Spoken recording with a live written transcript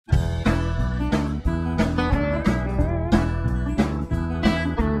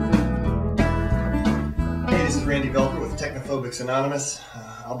Phobics Anonymous.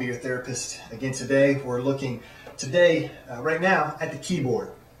 I'll be your therapist again today. We're looking today, right now, at the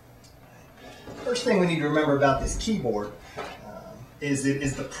keyboard. First thing we need to remember about this keyboard is it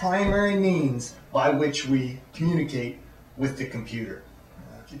is the primary means by which we communicate with the computer.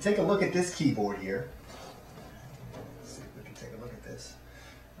 If you take a look at this keyboard here, let's see if we can take a look at this.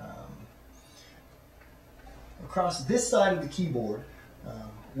 Across this side of the keyboard,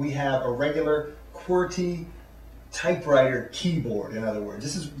 we have a regular QWERTY typewriter keyboard. In other words,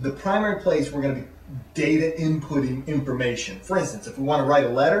 this is the primary place we're going to be data inputting information. For instance, if we want to write a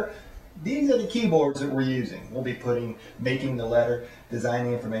letter, these are the keyboards that we're using. We'll be making the letter,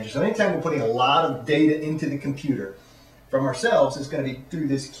 designing information. So anytime we're putting a lot of data into the computer from ourselves, it's going to be through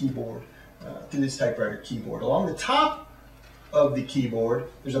this keyboard, through this typewriter keyboard. Along the top of the keyboard,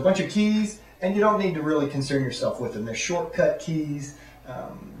 there's a bunch of keys, and you don't need to really concern yourself with them. They're shortcut keys.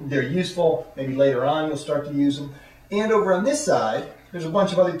 They're useful. Maybe later on you'll start to use them. And over on this side, there's a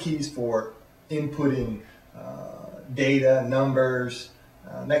bunch of other keys for inputting data, numbers,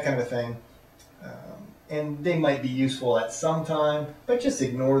 that kind of thing. And they might be useful at some time, but just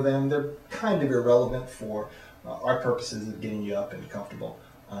ignore them. They're kind of irrelevant for our purposes of getting you up and comfortable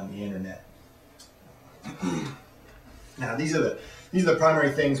on the internet. Now, these are the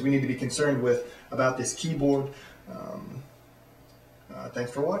primary things we need to be concerned with about this keyboard.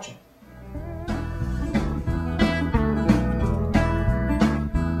 Thanks for watching.